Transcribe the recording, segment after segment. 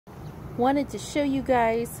wanted to show you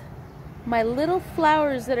guys my little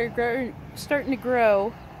flowers that are starting to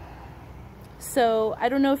grow. So I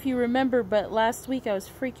don't know if you remember, but last week I was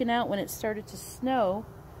freaking out when it started to snow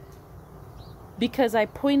because I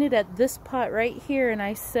pointed at this pot right here and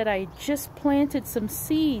I said I just planted some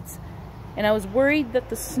seeds and I was worried that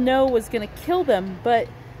the snow was gonna kill them. But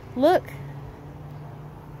look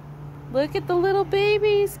at the little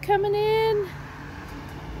babies coming in.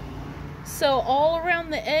 So all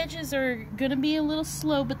around the edges are gonna be a little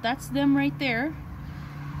slow, but that's them right there.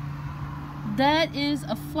 That is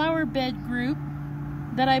a flower bed group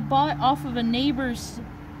that I bought off of a neighbor's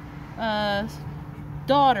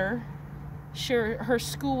daughter. Sure, her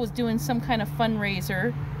school was doing some kind of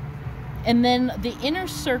fundraiser. And then the inner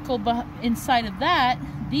circle inside of that,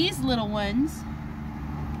 these little ones,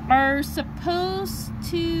 are supposed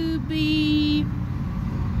to be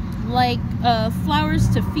like flowers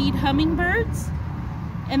to feed hummingbirds.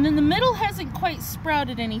 And then the middle hasn't quite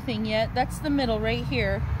sprouted anything yet. That's the middle right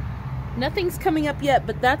here. Nothing's coming up yet,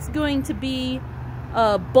 but that's going to be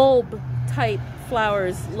bulb type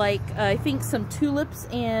flowers, like I think some tulips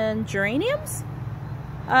and geraniums.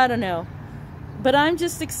 I don't know, but I'm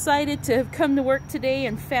just excited to have come to work today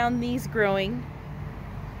and found these growing.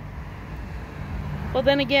 Well,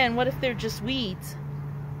 then again, what if they're just weeds?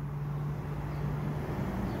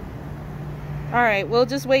 Alright, we'll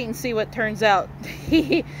just wait and see what turns out.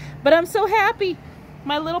 But I'm so happy.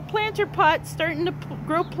 My little planter pot's starting to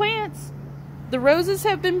grow plants. The roses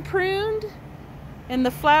have been pruned, and the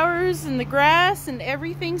flowers and the grass and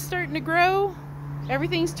everything's starting to grow.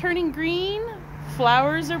 Everything's turning green.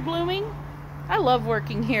 Flowers are blooming. I love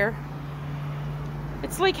working here.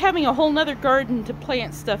 It's like having a whole nother garden to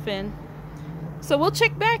plant stuff in. So we'll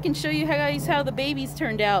check back and show you guys how the babies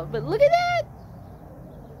turned out. But look at that!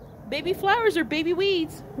 Baby flowers or baby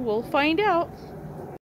weeds? We'll find out.